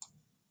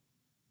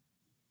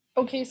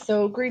Okay,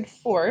 so grade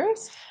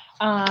fours.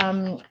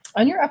 On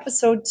your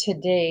episode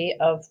today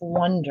of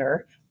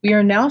Wonder, we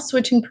are now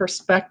switching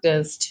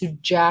perspectives to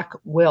Jack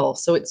Will.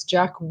 So it's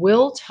Jack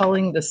Will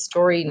telling the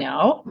story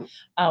now.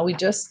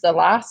 The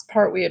last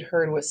part we had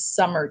heard was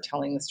Summer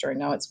telling the story.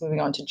 Now it's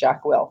moving on to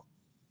Jack Will.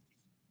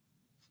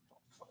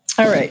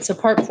 All right, so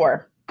part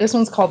four. This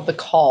one's called The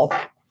Call.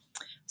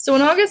 So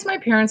in August, my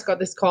parents got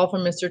this call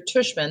from Mr.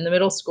 Tushman, the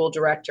middle school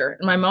director,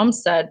 and my mom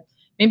said,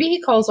 maybe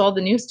he calls all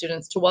the new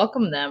students to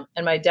welcome them.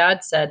 And my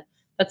dad said,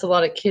 that's a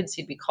lot of kids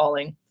he'd be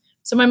calling.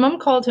 So my mom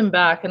called him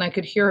back, and I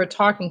could hear her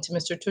talking to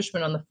Mr.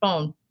 Tushman on the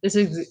phone. This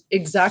is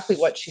exactly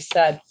what she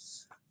said.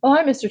 Oh,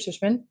 hi, Mr.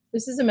 Tushman.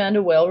 This is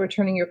Amanda Will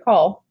returning your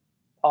call.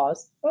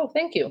 Pause. Oh,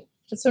 thank you.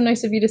 That's so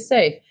nice of you to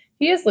say.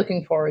 He is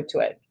looking forward to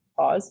it.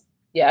 Pause.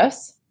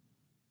 Yes.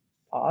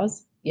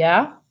 Pause.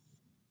 Yeah.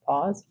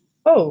 Pause.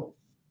 Oh,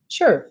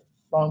 sure.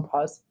 Long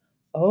pause.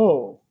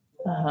 Oh,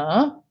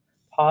 uh-huh.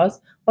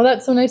 Pause. Well,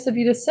 that's so nice of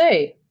you to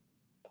say.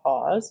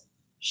 Pause.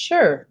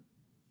 Sure.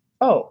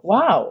 Oh,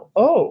 wow.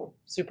 Oh,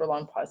 super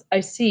long pause. I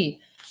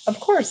see. Of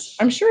course.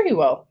 I'm sure he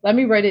will. Let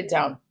me write it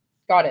down.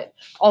 Got it.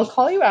 I'll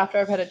call you after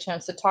I've had a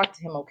chance to talk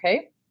to him,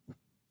 okay?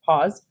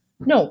 Pause.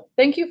 No,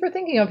 thank you for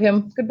thinking of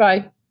him.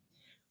 Goodbye.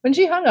 When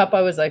she hung up,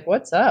 I was like,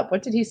 what's up?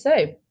 What did he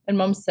say? And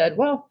Mom said,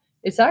 well,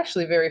 it's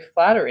actually very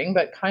flattering,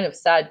 but kind of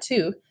sad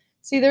too.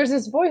 See, there's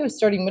this boy who's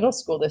starting middle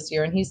school this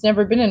year, and he's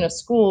never been in a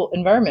school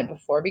environment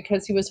before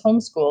because he was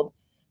homeschooled.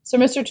 So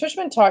Mr.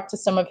 Tushman talked to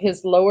some of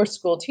his lower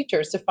school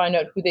teachers to find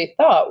out who they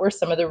thought were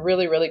some of the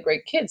really, really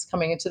great kids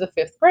coming into the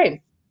fifth grade.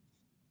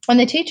 And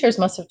the teachers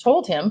must have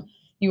told him,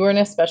 you were an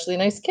especially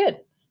nice kid,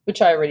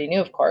 which I already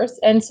knew, of course.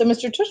 And so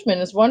Mr.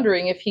 Tushman is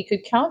wondering if he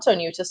could count on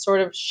you to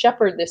sort of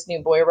shepherd this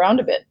new boy around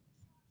a bit.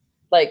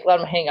 Like, let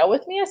him hang out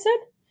with me, I said.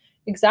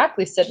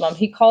 Exactly, said Mom.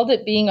 He called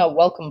it being a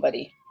welcome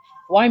buddy.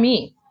 Why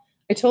me?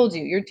 I told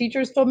you, your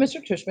teachers told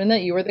Mr. Tushman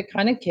that you were the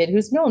kind of kid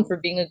who's known for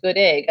being a good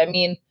egg. I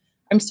mean,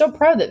 I'm so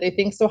proud that they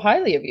think so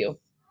highly of you.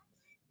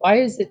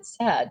 Why is it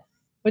sad?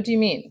 What do you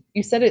mean?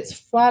 You said it's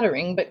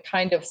flattering, but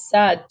kind of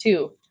sad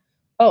too.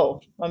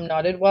 Oh, Mom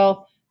nodded.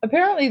 Well,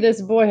 apparently this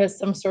boy has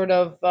some sort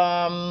of,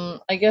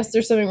 I guess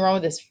there's something wrong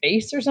with his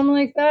face or something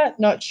like that.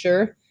 Not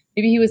sure.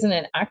 Maybe he was in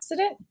an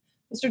accident?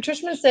 Mr.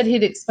 Tushman said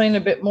he'd explain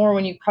a bit more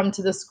when you come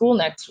to the school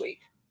next week.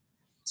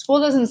 School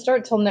doesn't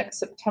start till next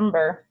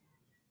September.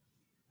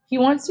 He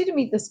wants you to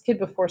meet this kid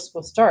before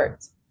school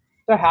starts.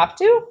 Do I have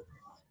to?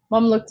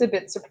 Mom looked a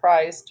bit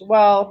surprised.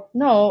 Well,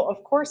 no,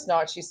 of course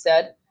not, she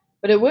said.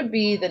 But it would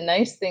be the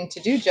nice thing to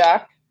do,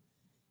 Jack.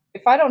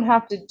 If I don't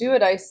have to do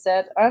it, I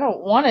said, I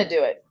don't want to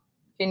do it.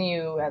 Can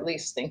you at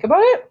least think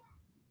about it?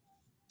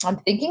 I'm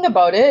thinking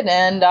about it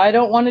and I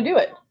don't want to do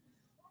it.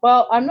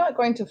 Well, I'm not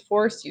going to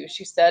force you,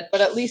 she said, but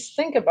at least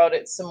think about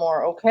it some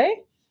more,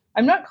 okay?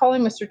 I'm not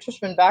calling Mr.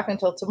 Tushman back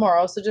until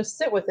tomorrow, so just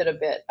sit with it a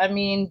bit. I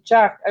mean,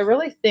 Jack, I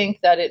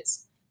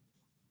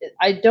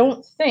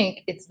don't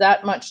think it's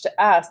that much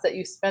to ask that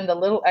you spend a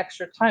little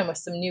extra time with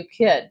some new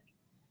kid.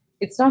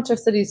 It's not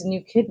just that he's a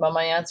new kid, Mom,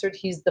 I answered.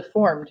 He's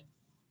deformed.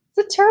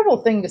 It's a terrible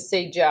thing to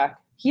say, Jack.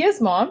 He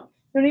is, Mom.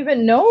 You don't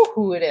even know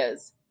who it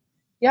is.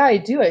 Yeah, I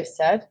do, I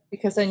said,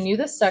 because I knew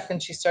the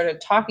second she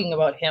started talking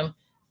about him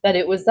that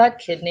it was that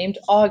kid named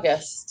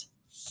August.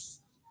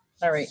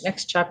 All right,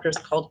 next chapter is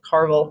called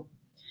Carvel.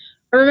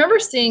 I remember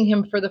seeing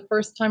him for the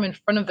first time in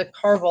front of the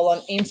Carvel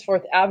on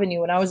Amesforth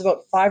Avenue when I was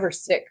about 5 or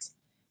 6.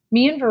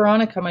 Me and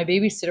Veronica, my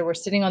babysitter, were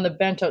sitting on the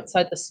bench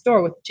outside the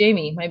store with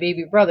Jamie, my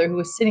baby brother, who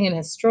was sitting in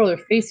his stroller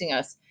facing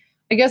us.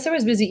 I guess I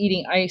was busy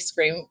eating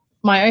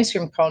my ice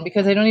cream cone,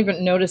 because I don't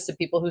even notice the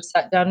people who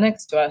sat down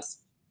next to us.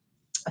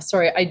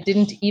 Sorry, I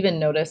didn't even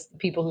notice the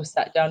people who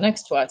sat down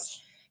next to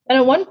us. And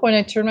at one point,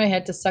 I turned my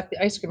head to suck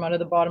the ice cream out of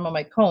the bottom of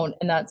my cone,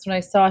 and that's when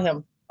I saw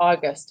him,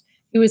 August.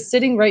 He was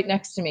sitting right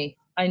next to me.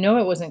 I know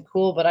it wasn't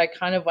cool, but I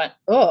kind of went,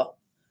 ugh,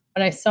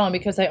 when I saw him,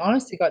 because I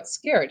honestly got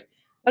scared.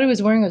 I thought he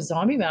was wearing a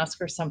zombie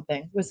mask or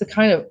something. It was the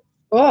kind of,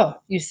 ugh,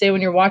 you say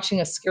when you're watching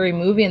a scary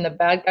movie and the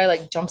bad guy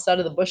like jumps out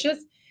of the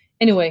bushes.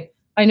 Anyway,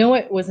 I know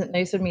it wasn't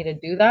nice of me to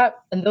do that,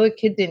 and though the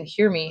kid didn't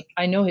hear me,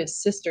 I know his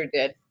sister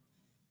did.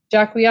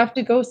 Jack, we have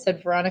to go,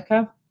 said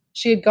Veronica.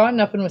 She had gotten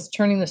up and was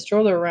turning the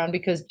stroller around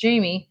because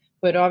Jamie,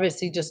 who had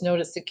obviously just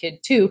noticed the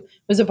kid too,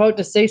 was about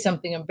to say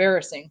something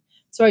embarrassing.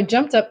 So I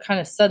jumped up kind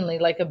of suddenly,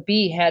 like a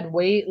bee had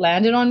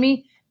landed on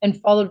me, and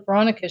followed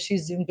Veronica as she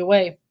zoomed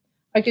away.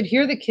 I could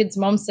hear the kid's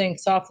mom saying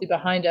softly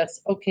behind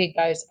us, okay,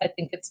 guys, I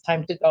think it's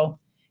time to go.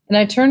 And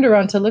I turned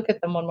around to look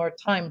at them one more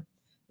time.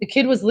 The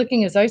kid was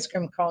licking his ice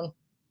cream cone.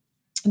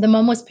 The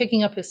mom was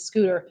picking up his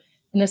scooter,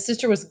 and the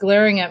sister was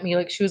glaring at me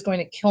like she was going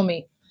to kill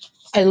me.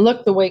 I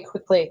looked away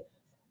quickly.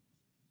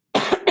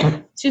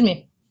 Excuse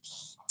me.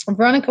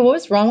 Veronica, what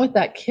was wrong with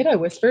that kid? I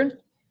whispered.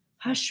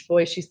 Hush,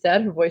 boy, she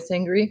said, her voice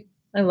angry.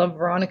 I love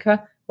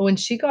Veronica, but when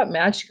she got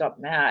mad, she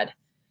got mad.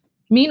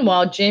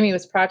 Meanwhile, Jamie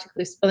was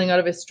practically spilling out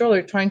of his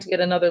stroller, trying to get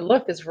another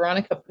look as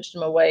Veronica pushed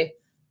him away.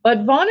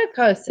 But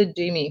Veronica, said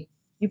Jamie.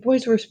 You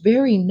boys were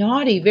very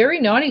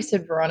naughty,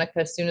 said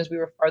Veronica as soon as we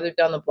were farther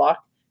down the block,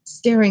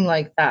 staring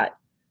like that.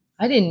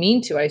 I didn't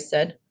mean to, I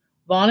said.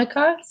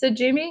 Veronica, said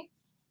Jamie.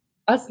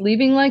 Us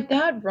leaving like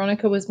that?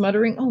 Veronica was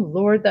muttering. Oh,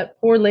 Lord, that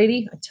poor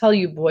lady. I tell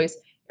you, boys,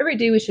 every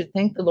day we should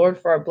thank the Lord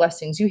for our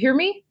blessings. You hear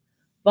me?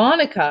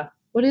 Veronica,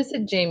 what is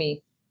it,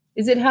 Jamie?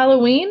 Is it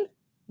Halloween?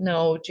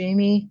 No,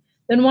 Jamie.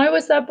 Then why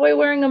was that boy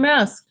wearing a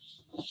mask?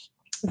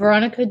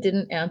 Veronica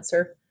didn't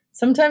answer.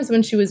 Sometimes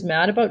when she was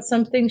mad about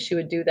something, she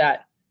would do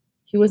that.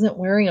 He wasn't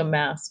wearing a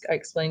mask, I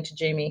explained to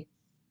Jamie.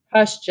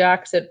 Hush,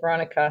 Jack, said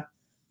Veronica.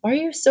 Why are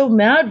you so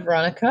mad,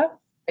 Veronica?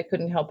 I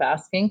couldn't help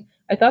asking.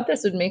 I thought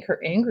this would make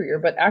her angrier,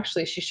 but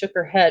actually she shook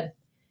her head.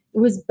 It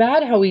was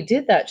bad how he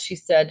did that, she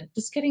said,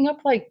 just getting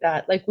up like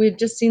that, like we had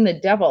just seen the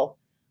devil.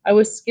 I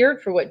was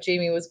scared for what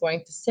Jamie was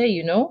going to say,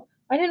 you know?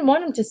 I didn't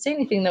want him to say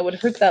anything that would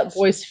hurt that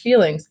boy's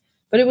feelings,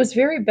 but it was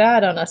very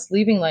bad on us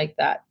leaving like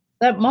that.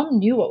 That Mum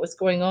knew what was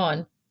going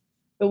on.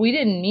 But we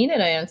didn't mean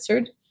it, I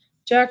answered.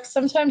 Jack,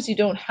 sometimes you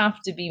don't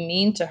have to be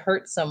mean to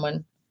hurt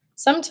someone.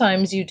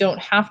 Sometimes you don't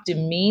have to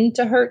mean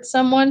to hurt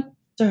someone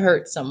to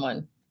hurt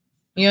someone.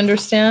 You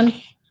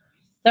understand?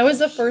 That was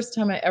the first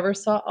time I ever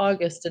saw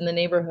August in the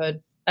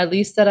neighborhood, at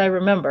least that I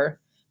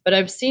remember, but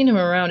I've seen him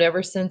around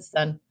ever since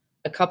then.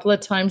 A couple of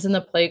times in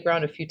the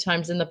playground, a few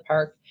times in the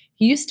park.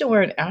 He used to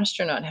wear an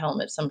astronaut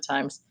helmet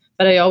sometimes,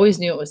 but I always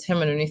knew it was him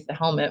underneath the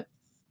helmet.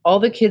 All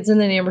the kids in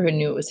the neighborhood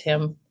knew it was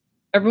him.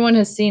 Everyone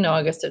has seen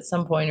August at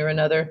some point or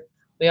another.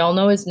 We all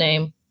know his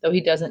name, though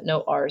he doesn't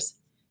know ours.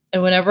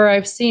 And whenever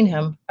I've seen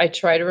him, I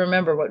try to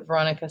remember what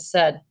Veronica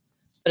said,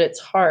 but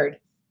it's hard.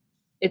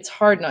 It's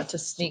hard not to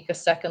sneak a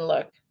second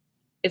look.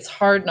 It's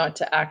hard not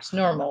to act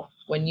normal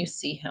when you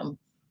see him.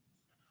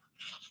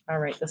 All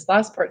right, this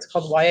last part's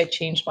called Why I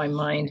Changed My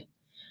Mind.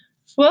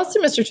 Who else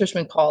did Mr.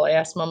 Tushman call? I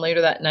asked Mom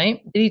later that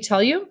night. Did he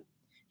tell you?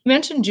 He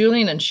mentioned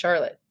Julian and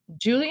Charlotte.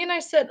 Julian, I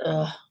said.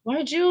 Ugh,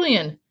 why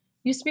Julian?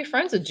 Used to be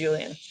friends with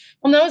Julian.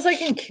 Well, that was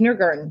like in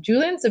kindergarten.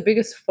 Julian's the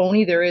biggest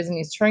phony there is, and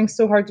he's trying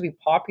so hard to be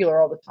popular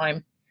all the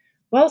time.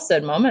 Well,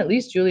 said Mom, at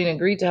least Julian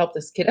agreed to help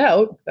this kid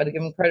out. Got to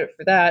give him credit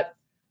for that.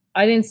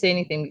 I didn't say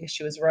anything because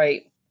she was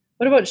right.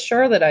 What about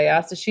Charlotte? I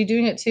asked. Is she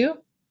doing it too?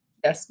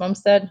 Yes, Mom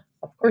said.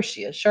 Of course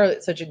she is.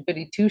 Charlotte's such a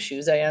goody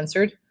two-shoes, I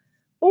answered.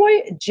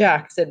 Boy,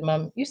 Jack, said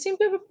Mum, you seem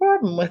to have a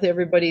problem with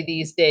everybody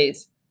these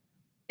days.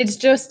 It's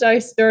just I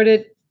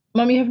started.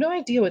 Mum, you have no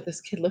idea what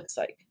this kid looks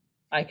like.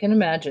 I can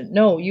imagine.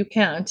 No, you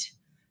can't.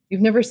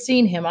 You've never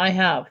seen him. I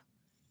have.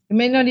 It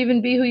may not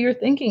even be who you're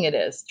thinking it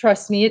is.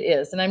 Trust me, it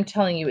is. And I'm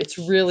telling you, it's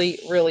really,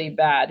 really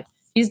bad.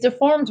 He's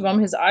deformed, Mum.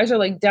 His eyes are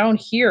like down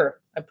here.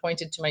 I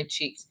pointed to my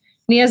cheeks.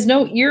 And he has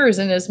no ears,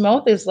 and his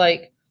mouth is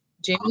like.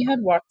 Jamie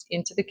had walked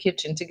into the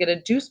kitchen to get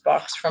a juice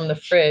box from the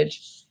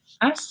fridge.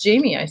 Ask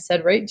Jamie, I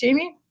said, right,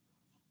 Jamie?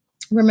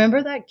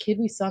 Remember that kid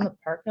we saw in the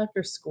park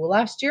after school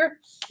last year?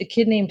 The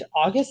kid named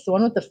August, the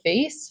one with the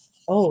face?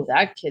 Oh,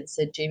 that kid,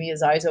 said Jamie,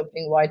 his eyes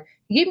opening wide.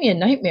 He gave me a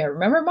nightmare.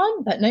 Remember,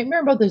 Mom? That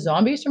nightmare about the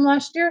zombies from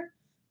last year?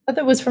 I thought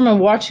that was from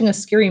watching a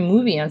scary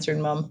movie, answered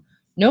Mom.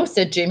 No,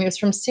 said Jamie, it was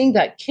from seeing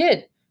that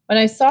kid. When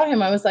I saw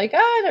him, I was like,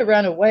 and I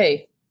ran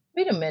away.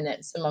 Wait a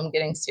minute, said Mom,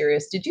 getting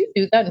serious. Did you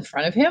do that in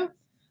front of him?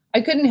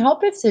 I couldn't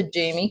help it, said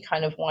Jamie,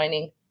 kind of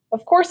whining.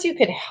 Of course you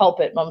could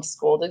help it, Mom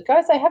scolded.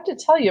 Guys, I have to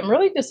tell you, I'm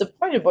really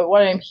disappointed by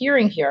what I'm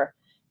hearing here.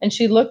 And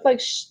she looked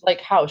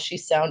like how she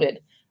sounded.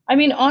 I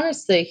mean,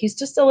 honestly, he's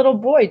just a little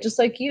boy, just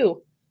like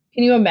you.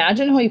 Can you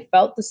imagine how he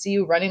felt to see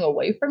you running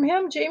away from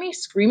him, Jamie,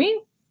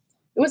 screaming?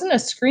 It wasn't a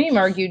scream,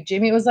 argued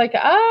Jamie. It was like,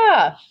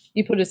 ah!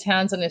 He put his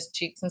hands on his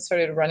cheeks and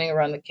started running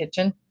around the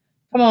kitchen.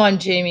 Come on,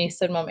 Jamie,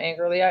 said Mom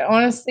angrily. I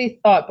honestly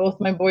thought both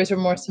my boys were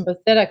more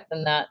sympathetic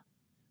than that.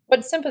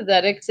 What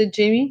sympathetic, said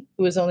Jamie,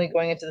 who was only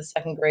going into the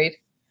second grade.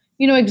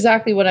 You know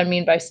exactly what I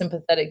mean by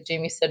sympathetic,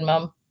 Jamie, said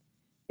Mum.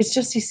 It's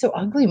just he's so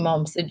ugly,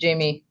 Mum, said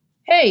Jamie.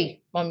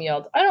 Hey, Mum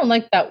yelled. I don't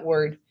like that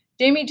word.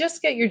 Jamie,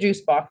 just get your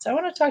juice box. I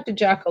want to talk to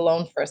Jack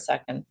alone for a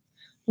second.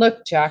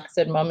 Look, Jack,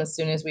 said Mum as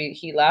soon as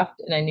he left,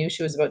 and I knew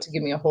she was about to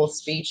give me a whole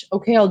speech.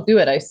 Okay, I'll do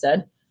it, I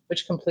said,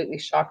 which completely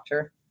shocked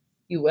her.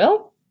 You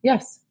will?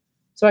 Yes.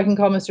 So I can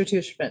call Mr.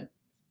 Tushman.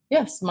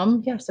 Yes,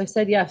 Mum. Yes, I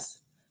said yes.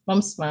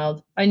 Mum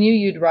smiled. I knew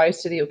you'd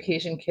rise to the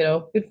occasion,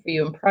 kiddo. Good for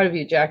you. I'm proud of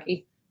you,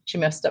 Jackie. She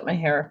messed up my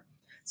hair.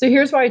 So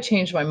here's why I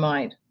changed my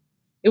mind.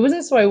 It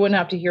wasn't so I wouldn't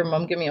have to hear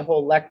Mum give me a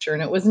whole lecture,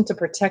 and it wasn't to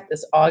protect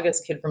this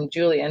August kid from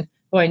Julian,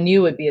 who I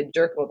knew would be a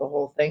jerk about the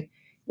whole thing. It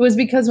was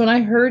because when I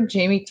heard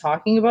Jamie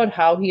talking about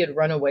how he had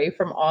run away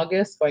from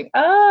August, going,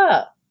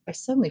 I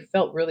suddenly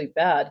felt really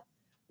bad.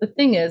 The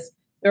thing is,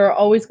 there are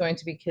always going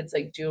to be kids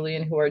like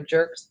Julian who are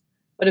jerks,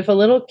 but if a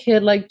little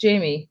kid like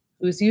Jamie,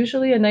 who's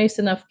usually a nice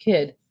enough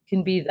kid,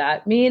 can be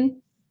that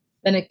mean,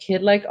 then a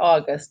kid like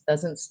August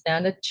doesn't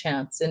stand a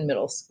chance in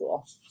middle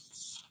school.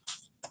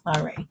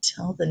 All right,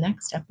 till the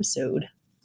next episode.